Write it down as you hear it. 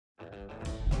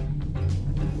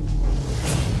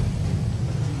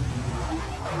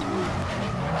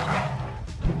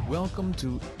Welcome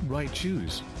to Right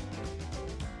Choose.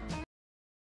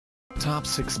 Top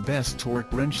 6 Best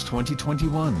Torque Wrench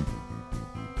 2021.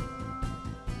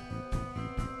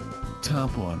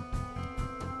 Top 1.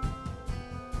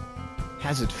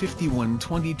 Hazet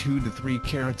 5122 to 3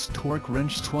 carats torque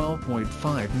wrench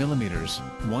 12.5 mm,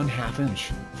 1/2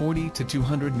 inch, 40 to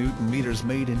 200 Nm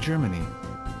made in Germany.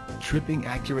 Tripping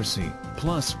accuracy,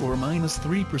 plus or minus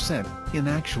 3%, in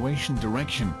actuation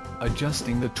direction,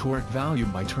 adjusting the torque value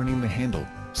by turning the handle,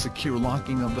 secure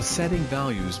locking of the setting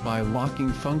values by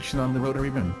locking function on the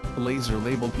rotary rim, laser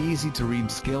labeled easy to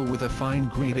read scale with a fine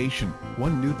gradation,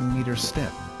 1 Nm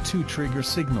step, 2 trigger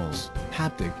signals,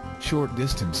 haptic, short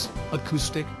distance,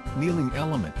 acoustic, kneeling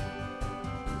element.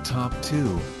 Top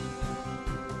 2.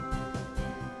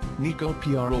 NEIKO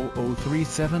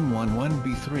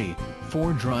PRO03711B3,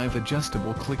 4-drive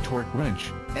adjustable click torque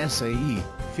wrench, SAE,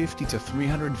 50 to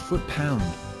 300 foot-pound,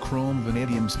 chrome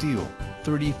vanadium steel,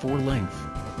 34 length.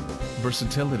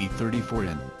 Versatility 34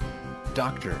 in.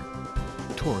 Dr.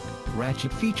 Torque,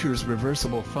 ratchet features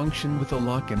reversible function with a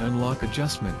lock and unlock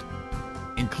adjustment.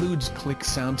 Includes click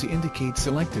sound to indicate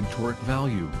selected torque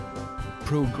value.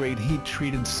 Pro-grade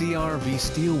heat-treated CRV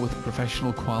steel with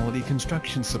professional quality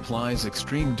construction supplies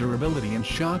extreme durability and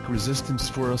shock resistance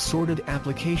for assorted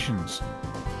applications.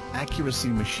 Accuracy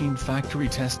machine factory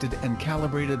tested and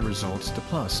calibrated results to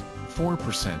plus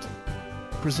 4%.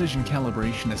 Precision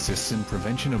calibration assists in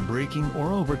prevention of breaking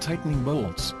or over-tightening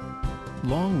bolts.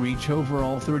 Long reach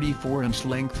overall 34-inch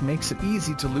length makes it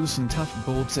easy to loosen tough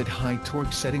bolts at high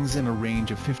torque settings in a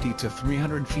range of 50 to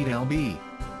 300 ft-lb.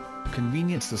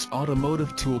 Convenience. This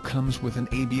automotive tool comes with an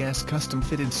ABS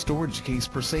custom-fitted storage case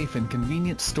for safe and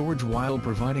convenient storage while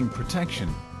providing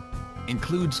protection.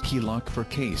 Includes key lock for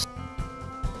case.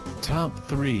 Top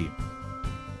 3.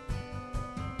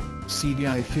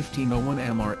 CDI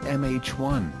 1501MR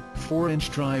MH1, 4-inch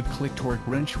drive click torque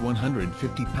wrench,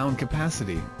 150 pound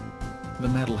capacity. The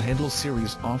metal handle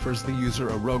series offers the user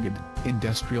a rugged,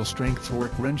 industrial-strength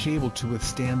torque wrench able to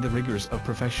withstand the rigors of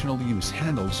professional use.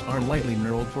 Handles are lightly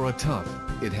knurled for a tough.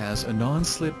 It has a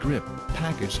non-slip grip.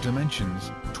 Package dimensions,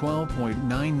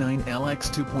 12.99 L x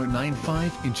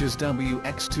 2.95 inches W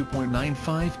x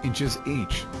 2.95 inches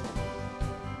H.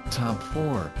 Top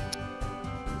 4.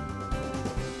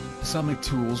 Summit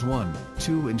Tools 1,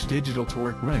 2-inch digital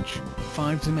torque wrench,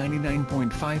 5 to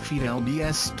 99.5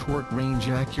 ft-lbs torque range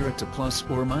accurate to plus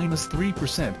or minus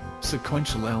 3%,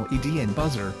 sequential LED and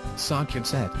buzzer, socket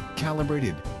set,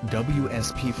 calibrated,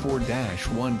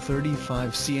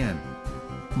 WSP4-135CN.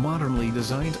 Modernly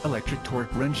designed electric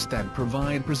torque wrench that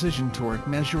provide precision torque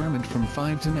measurement from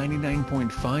 5 to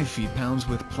 99.5 ft-lbs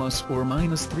with plus or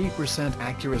minus 3%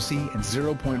 accuracy and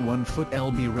 0.1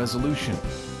 ft-lb resolution.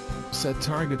 Set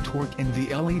target torque and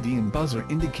the LED and buzzer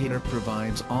indicator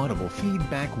provides audible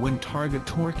feedback when target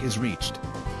torque is reached.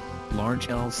 Large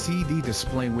LCD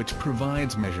display which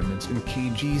provides measurements in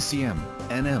kg cm,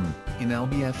 nm, in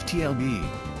lb ft-lb.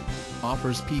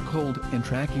 Offers peak hold and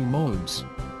tracking modes.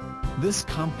 This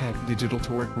compact digital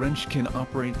torque wrench can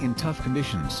operate in tough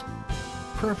conditions.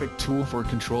 Perfect tool for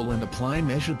control and apply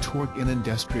measured torque in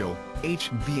industrial,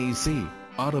 HVAC,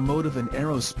 automotive and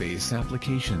aerospace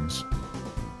applications.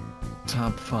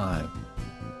 Top 5.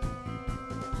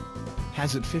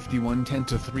 Hazet 5110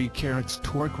 to 3 carats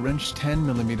torque wrench, 10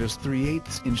 mm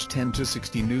 3/8 inch, 10 to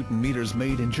 60 Nm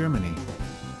made in Germany.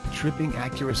 Tripping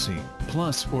accuracy,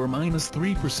 plus or minus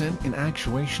 3% in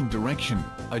actuation direction,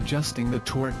 adjusting the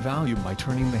torque value by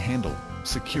turning the handle,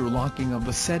 secure locking of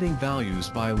the setting values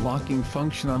by locking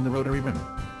function on the rotary rim.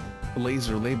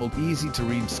 Laser labeled easy to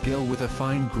read scale with a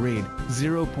fine grade,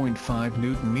 0.5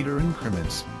 Nm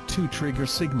increments, 2 trigger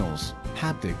signals,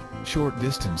 haptic, short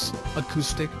distance,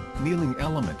 acoustic, kneeling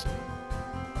element.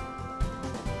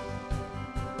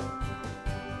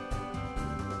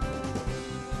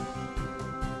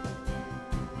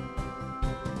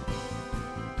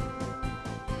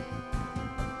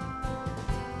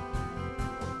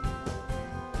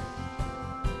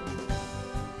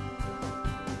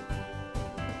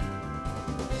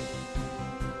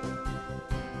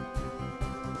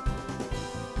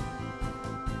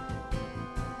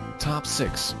 Top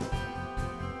 6.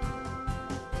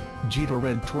 GEDORE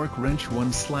Red Torque wrench,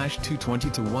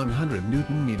 1/220 to 100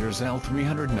 Nm L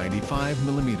 395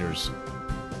 mm.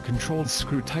 Controlled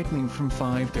screw tightening from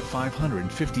 5 to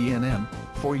 550 Nm,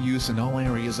 for use in all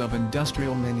areas of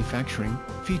industrial manufacturing.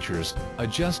 Features: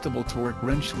 adjustable torque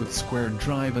wrench with square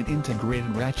drive and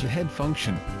integrated ratchet head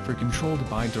function, for controlled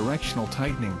bi-directional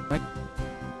tightening.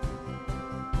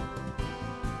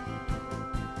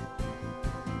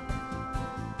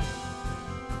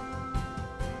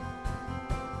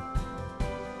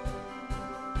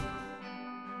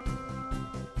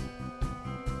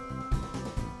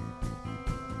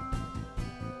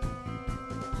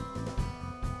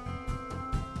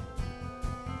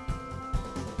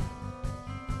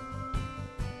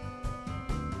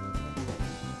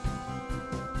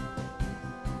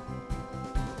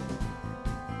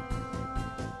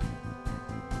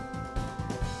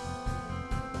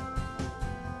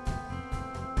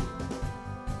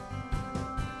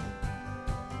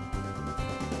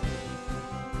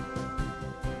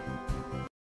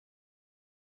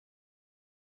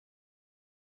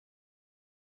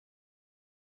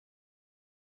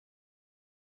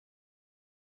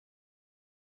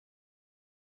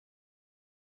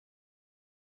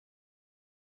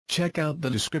 Check out the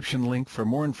description link for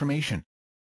more information.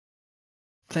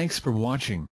 Thanks for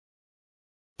watching.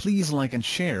 Please like and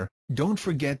share, don't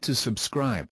forget to subscribe.